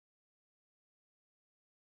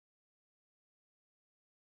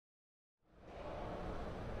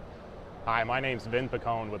Hi, my name's Vin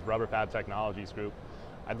Picone with Rubber Fab Technologies Group.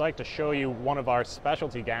 I'd like to show you one of our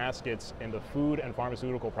specialty gaskets in the food and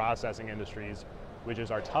pharmaceutical processing industries, which is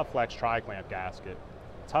our Tuf-Flex tri-clamp gasket.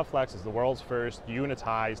 Tuf-Flex is the world's first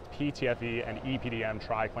unitized PTFE and EPDM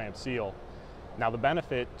tri-clamp seal. Now the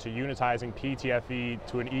benefit to unitizing PTFE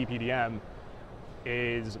to an EPDM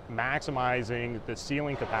is maximizing the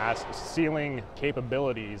sealing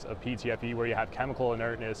capabilities of PTFE, where you have chemical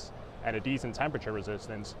inertness and a decent temperature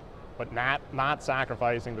resistance, but not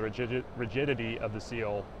sacrificing the rigidity of the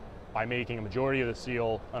seal by making a majority of the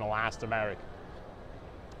seal an elastomeric.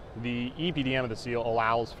 The EPDM of the seal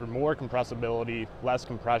allows for more compressibility, less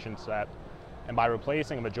compression set, and by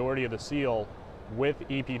replacing a majority of the seal with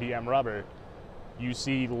EPDM rubber, you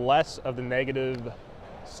see less of the negative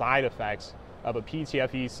side effects of a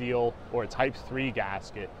PTFE seal or a Type 3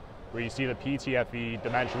 gasket, where you see the PTFE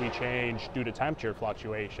dimensionally change due to temperature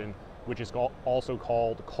fluctuation, which is also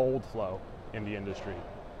called cold flow in the industry.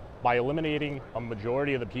 By eliminating a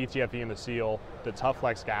majority of the PTFE in the seal, the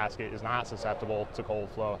Tuf-Flex gasket is not susceptible to cold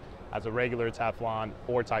flow as a regular Teflon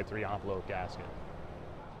or Type 3 envelope gasket.